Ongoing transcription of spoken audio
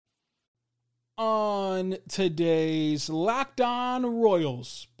On today's Locked On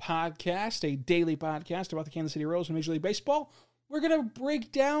Royals podcast, a daily podcast about the Kansas City Royals and Major League Baseball, we're going to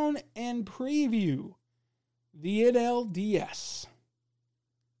break down and preview the NLDS.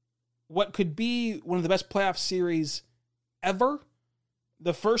 What could be one of the best playoff series ever.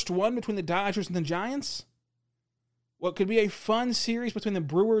 The first one between the Dodgers and the Giants. What could be a fun series between the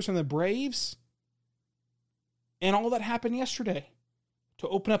Brewers and the Braves. And all that happened yesterday to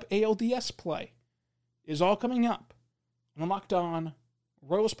open up ALDS play is all coming up on the Locked On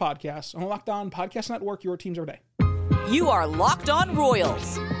Royals podcast, on the Locked On Podcast Network, your teams every day. You are Locked On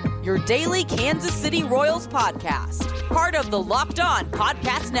Royals, your daily Kansas City Royals podcast. Part of the Locked On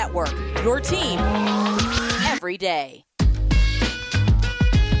Podcast Network, your team every day.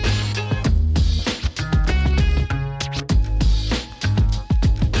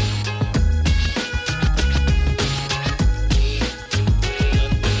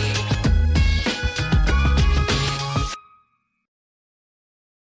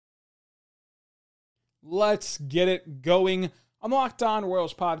 Let's get it going on the Locked On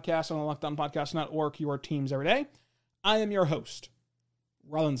Royals podcast, on the Locked On Podcast Network, your teams every day. I am your host,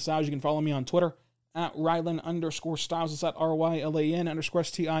 Rylan Stiles. You can follow me on Twitter at Rylan_Stiles. It's at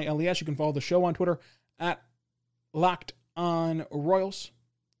RYLAN_STILES. You can follow the show on Twitter at Locked On Royals.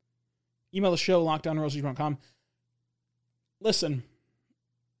 Email the show, lockedonroyals.com. Listen,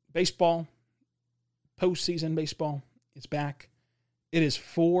 baseball, postseason baseball is back. It is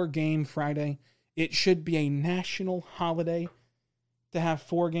 4-game Friday. It should be a national holiday to have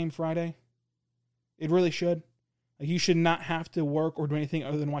 4-game Friday. It really should. You should not have to work or do anything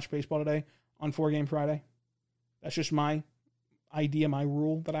other than watch baseball today on 4-game Friday. That's just my idea, my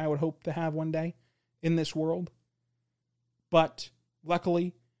rule that I would hope to have one day in this world. But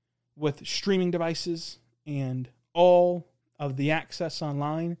luckily, with streaming devices and all of the access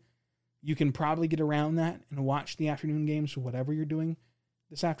online, you can probably get around that and watch the afternoon games, whatever you're doing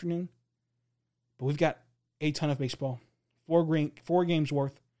this afternoon. But we've got a ton of baseball. 4 games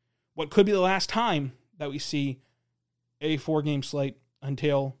worth. What could be the last time that we see a 4-game slate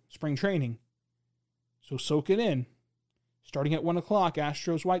until spring training. So soak it in. Starting at 1 o'clock,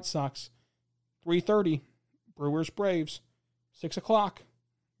 Astros, White Sox. 3:30, Brewers, Braves. 6 o'clock,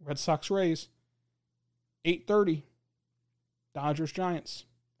 Red Sox, Rays. 8:30, Dodgers, Giants.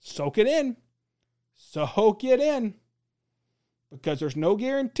 Soak it in. Soak it in. Because there's no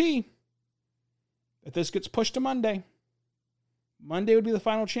guarantee that this gets pushed to Monday. Monday would be the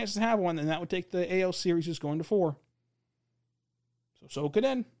final chance to have one, and that would take the AL series just going to 4. So soak it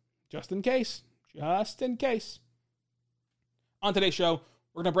in, just in case. Just in case. On today's show,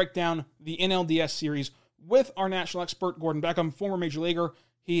 we're going to break down the NLDS series with our national expert, Gordon Beckham, former Major Leaguer.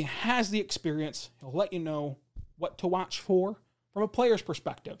 He has the experience. He'll let you know what to watch for from a player's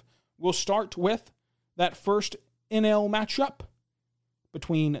perspective. We'll start with that first NL matchup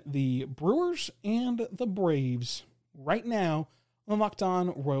between the Brewers and the Braves right now on the Locked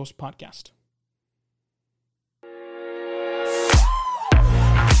On Royals podcast.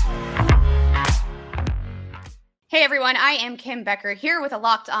 Hey everyone, I am Kim Becker here with a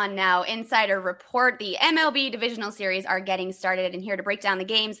Locked On Now Insider Report. The MLB Divisional Series are getting started, and here to break down the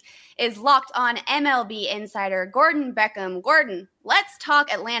games is Locked On MLB Insider Gordon Beckham. Gordon, let's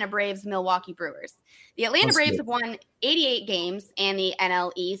talk Atlanta Braves, Milwaukee Brewers. The Atlanta Braves have won 88 games in the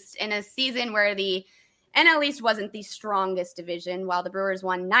NL East in a season where the NL East wasn't the strongest division, while the Brewers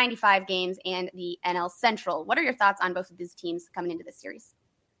won 95 games and the NL Central. What are your thoughts on both of these teams coming into this series?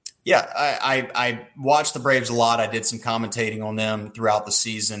 Yeah, I watched the Braves a lot. I did some commentating on them throughout the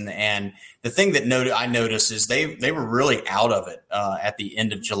season. And the thing that I noticed is they were really out of it at the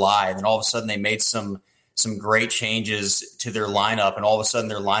end of July. And then all of a sudden they made some great changes to their lineup. And all of a sudden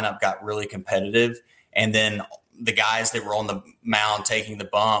their lineup got really competitive. And then the guys that were on the mound taking the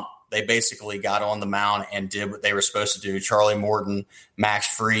bump, they basically got on the mound and did what they were supposed to do. Charlie Morton,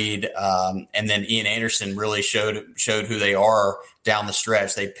 Max Fried, and then Ian Anderson really showed who they are down the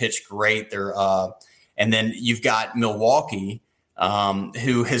stretch. They pitched great. And then you've got Milwaukee,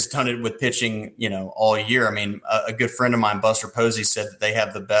 who has done it with pitching, all year. I mean, a good friend of mine, Buster Posey, said that they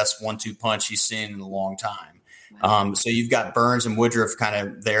have the best 1-2 punch he's seen in a long time. So you've got Burns and Woodruff kind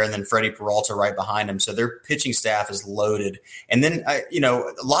of there, and then Freddie Peralta right behind him. So their pitching staff is loaded. And then, a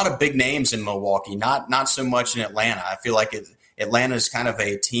lot of big names in Milwaukee, not so much in Atlanta. I feel like Atlanta is kind of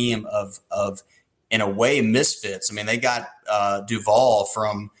a team of, in a way, misfits. I mean, they got Duvall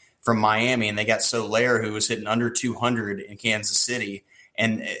from Miami, and they got Soler, who was hitting under 200 in Kansas City.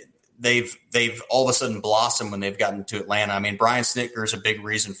 And they've all of a sudden blossomed when they've gotten to Atlanta. I mean, Brian Snitker is a big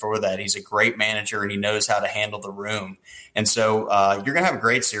reason for that. He's a great manager and he knows how to handle the room. And so you're going to have a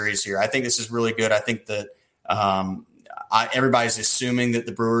great series here. I think this is really good. I think that everybody's assuming that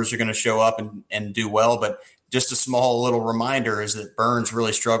the Brewers are going to show up and do well, but just a small little reminder is that Burns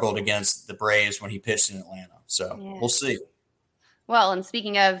really struggled against the Braves when he pitched in Atlanta. So We'll see. Well, and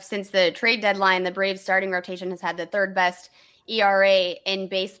speaking of, since the trade deadline, the Braves starting rotation has had the third best ERA in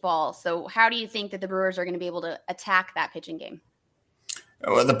baseball. So how do you think that the Brewers are going to be able to attack that pitching game?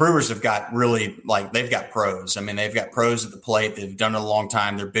 Well, the Brewers have got really, they've got pros. I mean, they've got pros at the plate. They've done it a long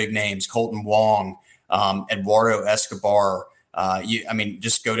time. They're big names. Colton Wong, Eduardo Escobar.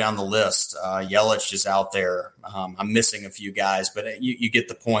 Just go down the list. Yelich is out there. I'm missing a few guys, but you get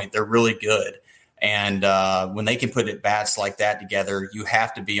the point. They're really good. And when they can put at bats like that together, you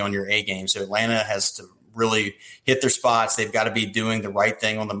have to be on your A game. So Atlanta has to really hit their spots. They've got to be doing the right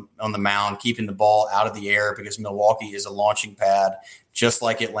thing on the mound, keeping the ball out of the air, because Milwaukee is a launching pad, just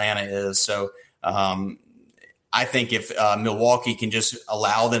like Atlanta is. So I think if Milwaukee can just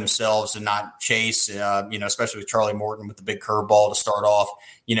allow themselves to not chase, especially with Charlie Morton with the big curveball to start off,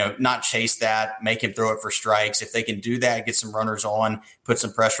 not chase that, make him throw it for strikes. If they can do that, get some runners on, put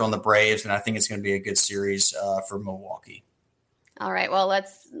some pressure on the Braves, then I think it's going to be a good series for Milwaukee. All right, well,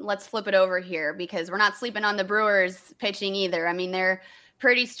 let's flip it over here, because we're not sleeping on the Brewers pitching either. I mean, they're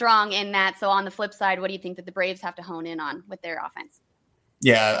pretty strong in that. So on the flip side, what do you think that the Braves have to hone in on with their offense?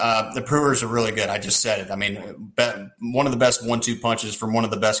 Yeah, the Brewers are really good. I just said it. I mean, one of the best 1-2 punches from one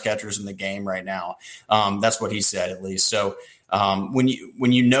of the best catchers in the game right now. That's what he said, at least. So when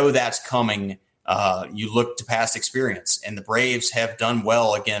you know that's coming, you look to past experience, and the Braves have done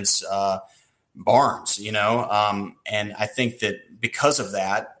well against Barnes, and I think that because of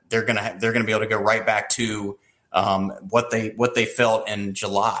that, they're gonna be able to go right back to what they felt in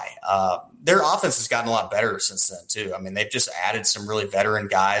July. Their offense has gotten a lot better since then too. I mean, they've just added some really veteran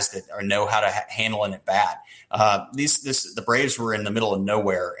guys that know how to handle an at bat. The Braves were in the middle of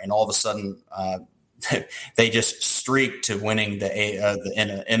nowhere, and all of a sudden they just streaked to winning the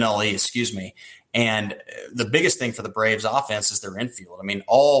NLE. Excuse me. And the biggest thing for the Braves offense is their infield. I mean,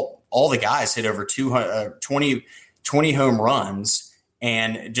 all the guys hit over 20 home runs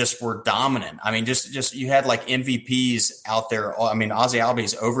and just were dominant. I mean, just you had like MVPs out there. I mean, Ozzie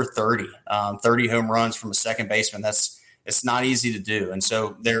Albies over 30 home runs from a second baseman. It's not easy to do. And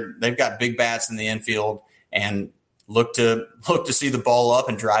so they've got big bats in the infield and look to see the ball up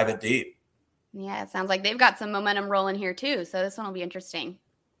and drive it deep. Yeah, it sounds like they've got some momentum rolling here too. So this one will be interesting.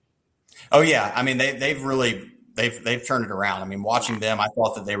 Oh yeah. I mean, they've turned it around. I mean, watching them, I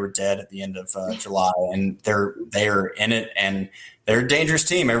thought that they were dead at the end of July, and they're in it, and they're a dangerous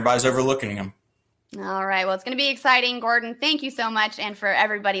team. Everybody's overlooking them. All right. Well, it's going to be exciting. Gordon, thank you so much. And for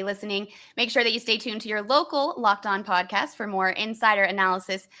everybody listening, make sure that you stay tuned to your local Locked On podcast for more insider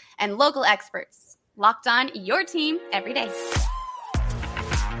analysis and local experts. Locked On, your team every day.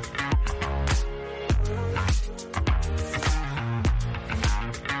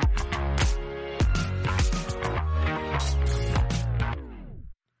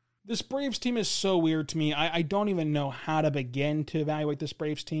 This Braves team is so weird to me. I don't even know how to begin to evaluate this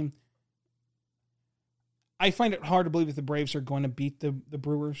Braves team. I find it hard to believe that the Braves are going to beat the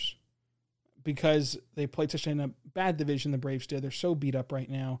Brewers because they played such in a bad division, the Braves did. They're so beat up right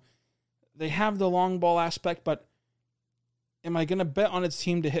now. They have the long ball aspect, but am I going to bet on its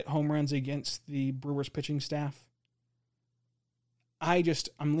team to hit home runs against the Brewers pitching staff?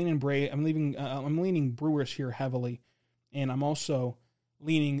 I'm leaning Brewers here heavily, and I'm also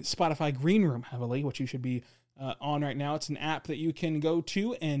leaning Spotify Green Room heavily, which you should be on right now. It's an app that you can go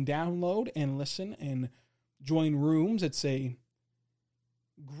to and download and listen and join rooms. It's a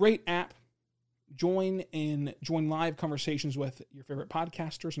great app. Join live conversations with your favorite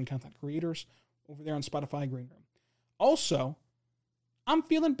podcasters and content creators over there on Spotify Green Room. Also, I'm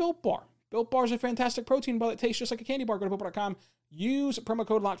feeling Built Bar. Built Bar is a fantastic protein bar that tastes just like a candy bar. Go to BuiltBar.com. Use promo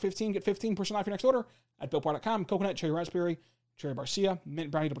code LOCK15. Get 15% off your next order at BuiltBar.com. Coconut, cherry raspberry, cherry barcia, mint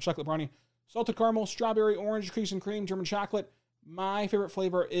brownie, double chocolate brownie, salted caramel, strawberry, orange, cookies and cream, German chocolate. My favorite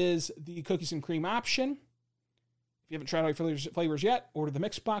flavor is the cookies and cream option. If you haven't tried all your flavors yet, order the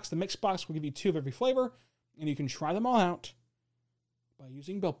mix box. The mix box will give you 2 of every flavor, and you can try them all out by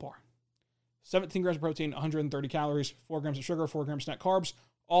using Built Bar. 17 grams of protein, 130 calories, 4 grams of sugar, 4 grams net carbs.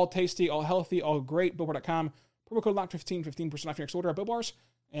 All tasty, all healthy, all great. BuiltBar.com. Promo code LOCK15, 15% off your next order at Built Bars.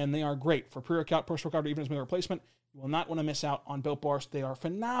 And they are great for pre-workout, post-workout, or even as meal replacement. You will not want to miss out on Built Bars. They are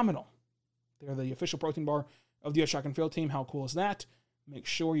phenomenal. They are the official protein bar of the U.S. Track and Field team. How cool is that? Make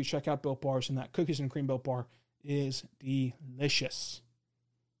sure you check out Built Bars, and that cookies and cream Built Bar is delicious.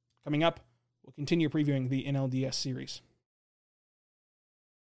 Coming up, we'll continue previewing the NLDS series.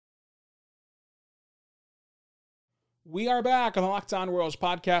 We are back on the Locked On Royals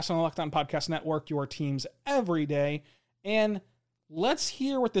podcast on the Locked On Podcast Network, your teams every day. And let's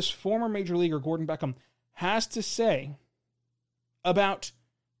hear what this former Major Leaguer, Gordon Beckham, has to say about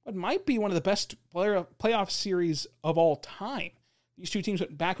what might be one of the best playoff series of all time. These two teams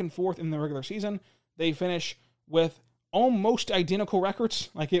went back and forth in the regular season. They finish with almost identical records.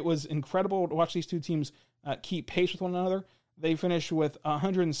 Like, it was incredible to watch these two teams keep pace with one another. They finished with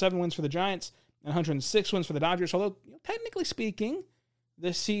 107 wins for the Giants and 106 wins for the Dodgers. Although, technically speaking,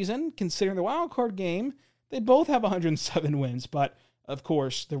 this season, considering the wild card game, they both have 107 wins. But, of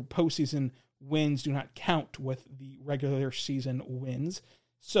course, the postseason wins do not count with the regular season wins.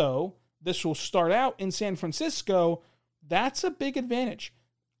 So this will start out in San Francisco. That's a big advantage.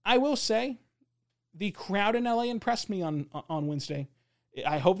 I will say the crowd in LA impressed me on Wednesday.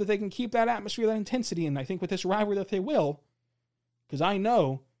 I hope that they can keep that atmosphere, that intensity, and I think with this rivalry that they will, because I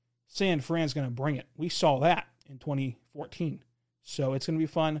know San Fran's going to bring it. We saw that in 2014. So it's going to be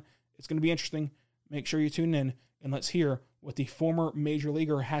fun. It's going to be interesting. Make sure you tune in, and let's hear what the former Major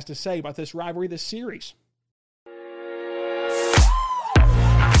Leaguer has to say about this rivalry, this series.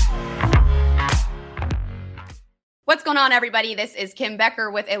 What's going on, everybody? This is Kim Becker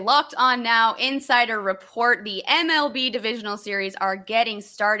with a Locked On Now Insider Report. The MLB Divisional Series are getting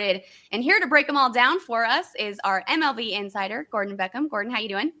started, and here to break them all down for us is our MLB insider, Gordon Beckham. Gordon, how you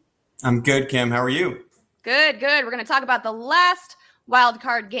doing? I'm good, Kim. How are you? Good. We're going to talk about the last wild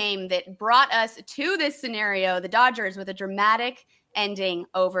card game that brought us to this scenario, the Dodgers with a dramatic ending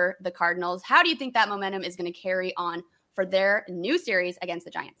over the Cardinals. How do you think that momentum is going to carry on for their new series against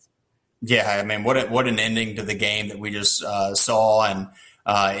the Giants? Yeah, I mean, what an ending to the game that we just saw, and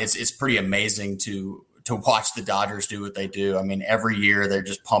it's pretty amazing to watch the Dodgers do what they do. I mean, every year they're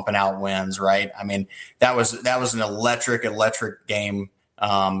just pumping out wins, right? I mean, that was an electric game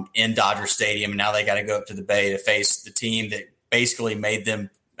in Dodger Stadium, and now they got to go up to the Bay to face the team that basically made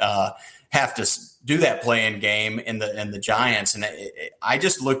them have to do that play-in game in the Giants. And I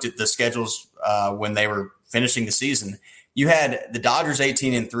just looked at the schedules when they were finishing the season. You had the Dodgers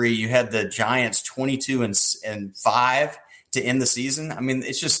 18-3. You had the Giants 22-5 to end the season. I mean,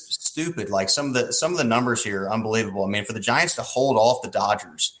 it's just stupid. Like, some of the numbers here are unbelievable. I mean, for the Giants to hold off the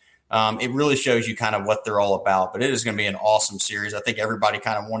Dodgers, it really shows you kind of what they're all about. But it is going to be an awesome series. I think everybody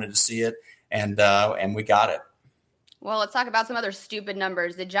kind of wanted to see it, and we got it. Well, let's talk about some other stupid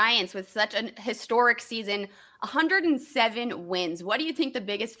numbers. The Giants, with such a historic season, 107 wins. What do you think the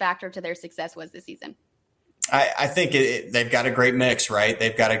biggest factor to their success was this season? I think they've got a great mix, right?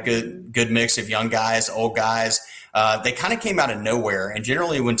 They've got a good mix of young guys, old guys. They kind of came out of nowhere, and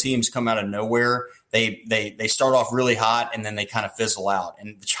generally when teams come out of nowhere, they start off really hot and then they kind of fizzle out.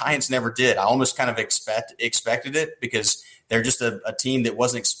 And the Giants never did. I almost kind of expected it because they're just a team that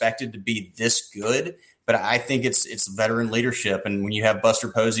wasn't expected to be this good. But I think it's veteran leadership, and when you have Buster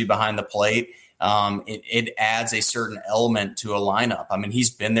Posey behind the plate, it adds a certain element to a lineup. I mean,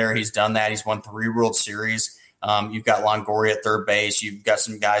 he's been there, he's done that, he's won 3 World Series. You've got Longoria at third base. You've got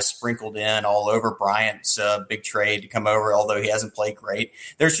some guys sprinkled in all over. Bryant's big trade to come over, although he hasn't played great.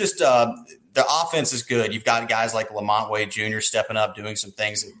 There's just the offense is good. You've got guys like Lamont Wade Jr. stepping up, doing some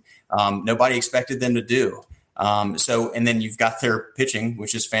things that nobody expected them to do. And then you've got their pitching,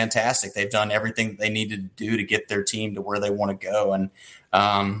 which is fantastic. They've done everything they needed to do to get their team to where they want to go. And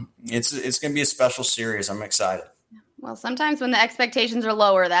it's going to be a special series. I'm excited. Well, sometimes when the expectations are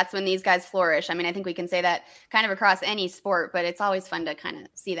lower, that's when these guys flourish. I mean, I think we can say that kind of across any sport, but it's always fun to kind of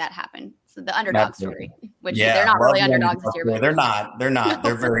see that happen. So the underdog story, which they're not really underdogs this year. But they're not.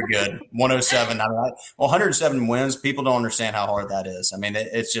 They're very good. 107. 107 wins. People don't understand how hard that is. I mean,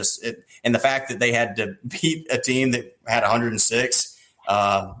 it's just and the fact that they had to beat a team that had 106,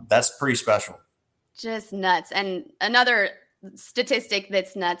 that's pretty special. Just nuts. And another statistic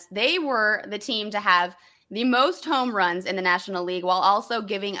that's nuts, they were the team to have the most home runs in the National League while also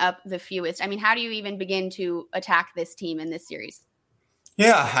giving up the fewest. I mean, how do you even begin to attack this team in this series?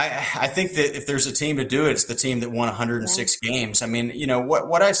 Yeah, I think that if there's a team to do it, it's the team that won 106 games. I mean, you know,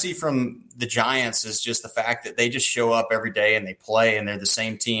 what I see from the Giants is just the fact that they just show up every day and they play and they're the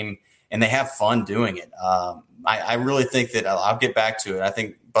same team and they have fun doing it. I really think that I'll get back to it. I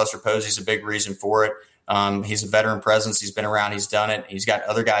think Buster Posey's a big reason for it. He's a veteran presence. He's been around. He's done it. He's got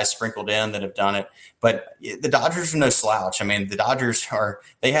other guys sprinkled in that have done it. But the Dodgers are no slouch. I mean, the Dodgers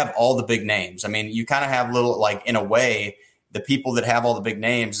they have all the big names. I mean, you kind of have little, like, in a way, the people that have all the big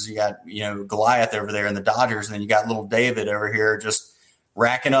names, you got, Goliath over there in the Dodgers, and then you got little David over here just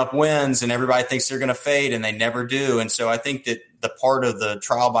racking up wins and everybody thinks they're going to fade and they never do. And so I think that the part of the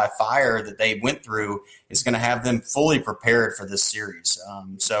trial by fire that they went through is going to have them fully prepared for this series.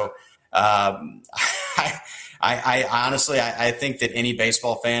 I honestly think that any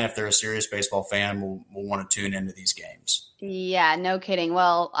baseball fan, if they're a serious baseball fan, will want to tune into these games. Yeah, no kidding.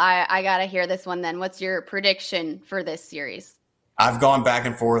 Well, I got to hear this one then. What's your prediction for this series? I've gone back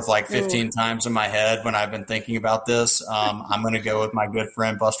and forth like 15 times in my head when I've been thinking about this. I'm going to go with my good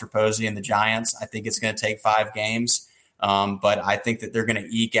friend Buster Posey and the Giants. I think it's going to take 5 games, but I think that they're going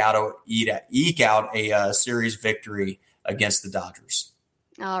to eke out a series victory against the Dodgers.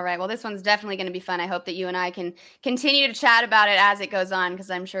 All right. Well, this one's definitely going to be fun. I hope that you and I can continue to chat about it as it goes on,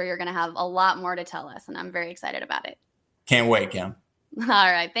 because I'm sure you're going to have a lot more to tell us, and I'm very excited about it. Can't wait, Kim. All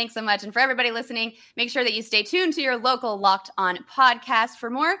right. Thanks so much. And for everybody listening, make sure that you stay tuned to your local Locked On podcast for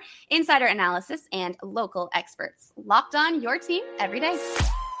more insider analysis and local experts. Locked On, your team every day.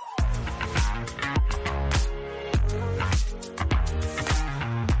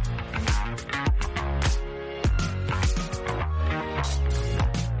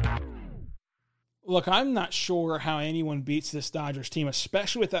 Look, I'm not sure how anyone beats this Dodgers team,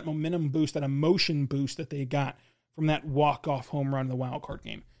 especially with that momentum boost, that emotion boost that they got from that walk-off home run in the wild card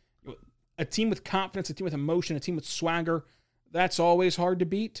game. A team with confidence, a team with emotion, a team with swagger, that's always hard to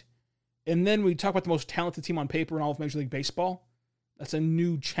beat. And then we talk about the most talented team on paper in all of Major League Baseball. That's a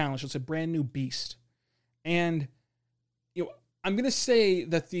new challenge. It's a brand new beast. And I'm going to say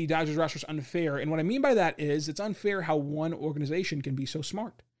that the Dodgers roster is unfair. And what I mean by that is it's unfair how one organization can be so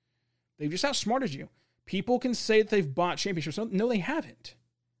smart. They've just outsmarted you. People can say that they've bought championships. No, they haven't.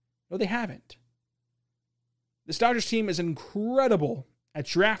 No, they haven't. This Dodgers team is incredible at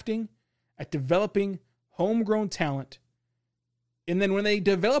drafting, at developing homegrown talent. And then when they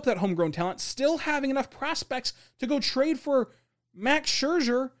develop that homegrown talent, still having enough prospects to go trade for Max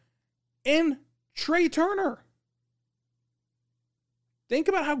Scherzer and Trey Turner. Think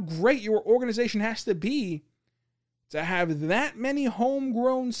about how great your organization has to be to have that many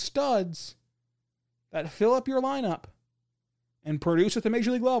homegrown studs that fill up your lineup and produce at the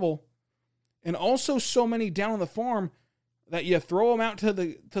major league level, and also so many down on the farm that you throw them out to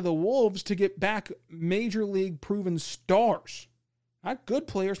the Wolves to get back major league proven stars. Not good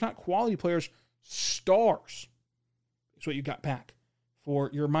players, not quality players, stars. That's what you got back for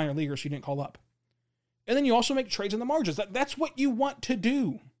your minor leaguers you didn't call up. And then you also make trades on the margins. That's what you want to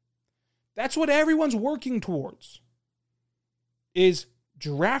do. That's what everyone's working towards. Is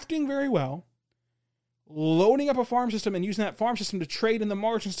drafting very well, loading up a farm system and using that farm system to trade in the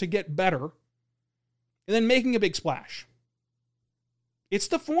margins to get better, and then making a big splash. It's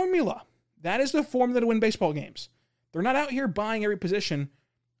the formula. That is the formula to win baseball games. They're not out here buying every position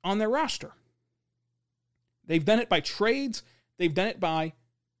on their roster. They've done it by trades. They've done it by,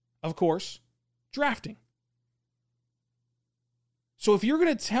 of course, drafting. So if you're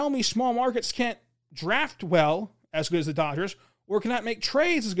going to tell me small markets can't draft well as good as the Dodgers, or cannot make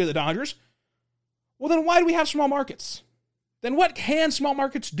trades as good as the Dodgers, well, then why do we have small markets? Then what can small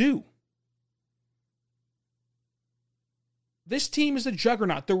markets do? This team is a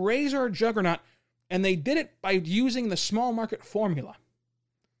juggernaut. The Rays are a juggernaut, and they did it by using the small market formula.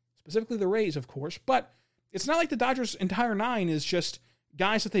 Specifically the Rays, of course, but it's not like the Dodgers' entire nine is just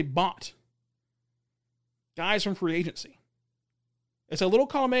guys that they bought. Guys from free agency. It's a little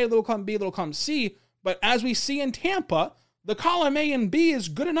column A, a little column B, a little column C, but as we see in Tampa, the column A and B is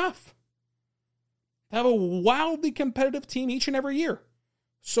good enough to have a wildly competitive team each and every year.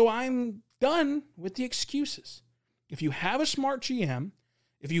 So I'm done with the excuses. If you have a smart GM,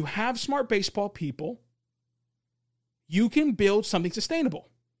 if you have smart baseball people, you can build something sustainable.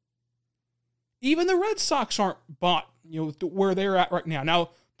 Even the Red Sox aren't bought, where they're at right now. Now,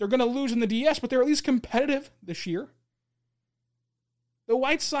 they're going to lose in the DS, but they're at least competitive this year. The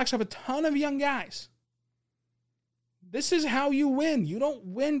White Sox have a ton of young guys. This is how you win. You don't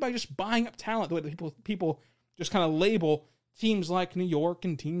win by just buying up talent the way that people just kind of label teams like New York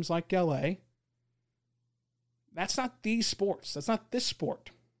and teams like LA. That's not these sports. That's not this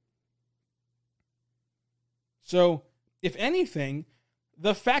sport. So, if anything,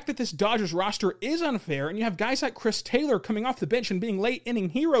 the fact that this Dodgers roster is unfair, and you have guys like Chris Taylor coming off the bench and being late inning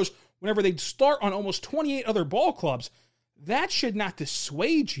heroes whenever they start on almost 28 other ball clubs, that should not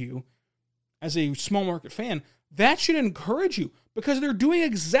dissuade you as a small market fan. That should encourage you, because they're doing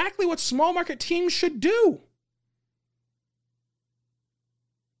exactly what small market teams should do.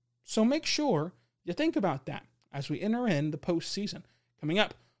 So make sure you think about that as we enter in the postseason. Coming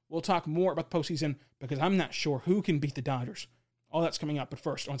up, we'll talk more about the postseason, because I'm not sure who can beat the Dodgers. All that's coming up. But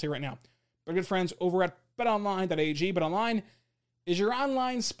first, I want to say right now, our good friends over at betonline.ag. BetOnline is your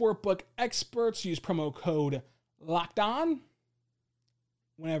online sportbook experts. Use promo code LOCKEDON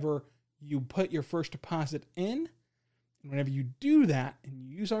whenever you put your first deposit in. And whenever you do that and you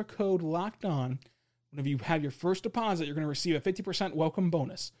use our code LOCKEDON, whenever you have your first deposit, you're going to receive a 50% welcome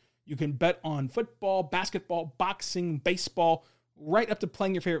bonus. You can bet on football, basketball, boxing, baseball, right up to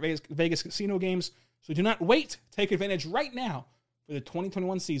playing your favorite Vegas casino games. So do not wait. Take advantage right now for the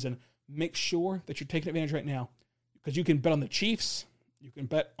 2021 season. Make sure that you're taking advantage right now because you can bet on the Chiefs. You can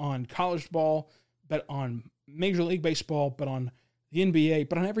bet on college ball, bet on Major League Baseball, bet on the NBA,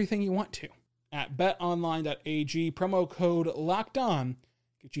 bet on everything you want to. At betonline.ag, promo code LOCKEDON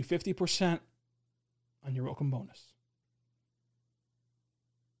gets you 50% on your welcome bonus.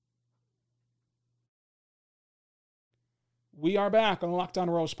 We are back on the Locked On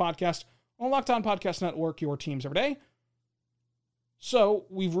Royals podcast, on the Locked On Podcast Network, your teams every day. So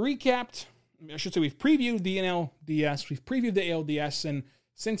we've recapped, we've previewed the NLDS, we've previewed the ALDS, and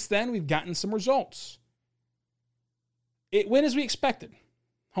since then we've gotten some results. It went as we expected.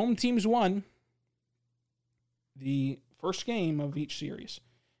 Home teams won the first game of each series.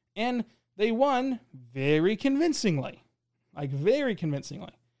 And they won very convincingly. Very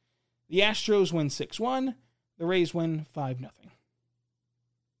convincingly. The Astros win 6-1. The Rays win 5-0.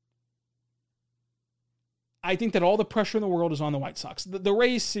 I think that all the pressure in the world is on the White Sox. The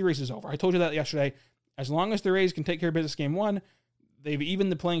Rays series is over. I told you that yesterday. As long as the Rays can take care of business game one, they've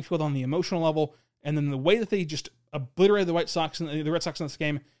evened the playing field on the emotional level. And then the way that they just obliterated the White Sox and the Red Sox in this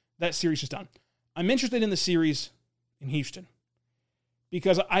game, that series is done. I'm interested in the series in Houston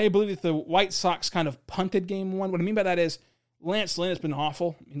because I believe that the White Sox kind of punted game one. What I mean by that is Lance Lynn has been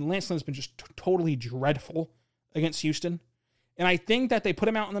awful. Lance Lynn has been just totally dreadful against Houston. And I think that they put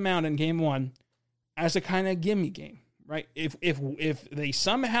him out on the mound in game one as a kind of gimme game, right? If they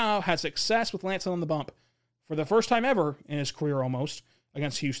somehow had success with Lance Lynn on the bump for the first time ever in his career almost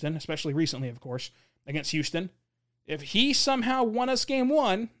against Houston, especially recently, of course, against Houston, if he somehow won us game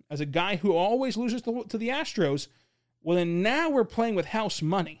one as a guy who always loses to the Astros, well, then now we're playing with house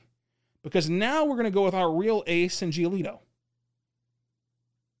money because now we're going to go with our real ace in Giolito.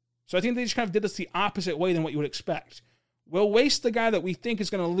 So I think they just kind of did this the opposite way than what you would expect. We'll waste the guy that we think is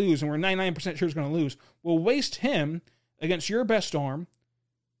going to lose, and we're 99% sure is going to lose. We'll waste him against your best arm,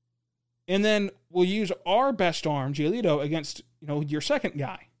 and then we'll use our best arm, Giolito, against your second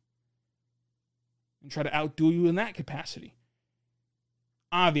guy, and try to outdo you in that capacity.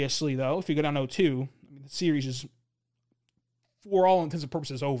 Obviously, though, if you go down 0-2, the series is, for all intents and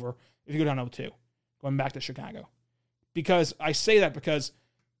purposes, over if you go down 0-2, going back to Chicago. Because I say that because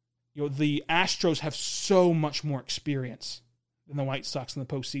the Astros have so much more experience than the White Sox in the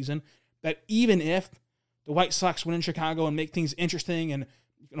postseason that even if the White Sox win in Chicago and make things interesting and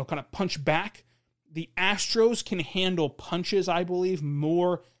kind of punch back, the Astros can handle punches, I believe,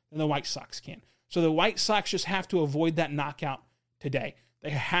 more than the White Sox can. So the White Sox just have to avoid that knockout today.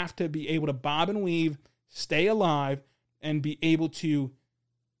 They have to be able to bob and weave, stay alive, and be able to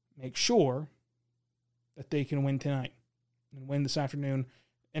make sure that they can win tonight and win this afternoon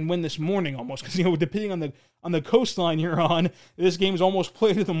and win this morning almost. Because, depending on the coastline you're on, this game is almost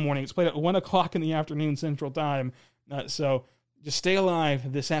played in the morning. It's played at 1 o'clock in the afternoon Central Time. So just stay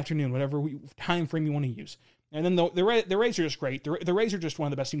alive this afternoon, whatever time frame you want to use. And then the Rays are just great. The Rays are just one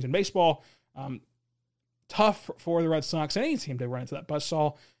of the best teams in baseball. Tough for the Red Sox and any team to run into that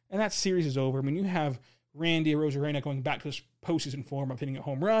buzzsaw. And that series is over. You have Randy Arozarena going back to his postseason form of hitting a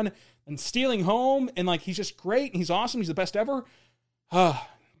home run and stealing home. And he's just great. And he's awesome. He's the best ever. The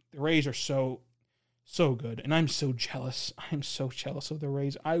Rays are so good. And I'm so jealous. I'm so jealous of the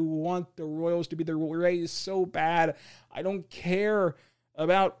Rays. I want the Royals to be the Rays so bad. I don't care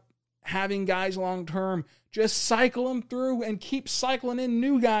about having guys long-term. Just cycle them through and keep cycling in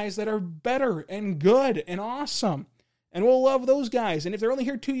new guys that are better and good and awesome. And we'll love those guys. And if they're only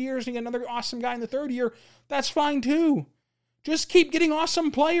here 2 years and you get another awesome guy in the third year, that's fine too. Just keep getting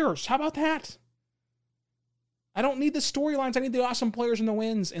awesome players. How about that? I don't need the storylines. I need the awesome players and the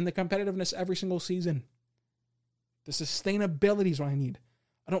wins and the competitiveness every single season. The sustainability is what I need.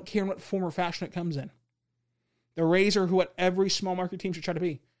 I don't care in what form or fashion it comes in. The Rays are what every small market team should try to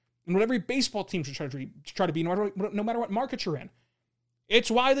be. And what every baseball team should try to be, no matter what market you're in. It's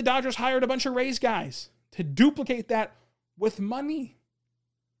why the Dodgers hired a bunch of Rays guys, to duplicate that with money.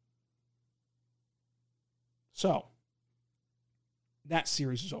 So, that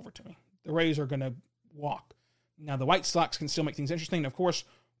series is over to me. The Rays are going to walk. Now, the White Sox can still make things interesting. And of course,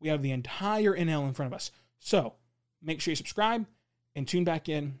 we have the entire NL in front of us. So, make sure you subscribe and tune back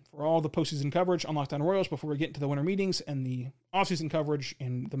in for all the postseason coverage on Locked On Royals before we get into the winter meetings and the offseason coverage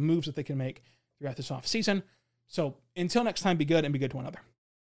and the moves that they can make throughout this offseason. So until next time, be good and be good to one another.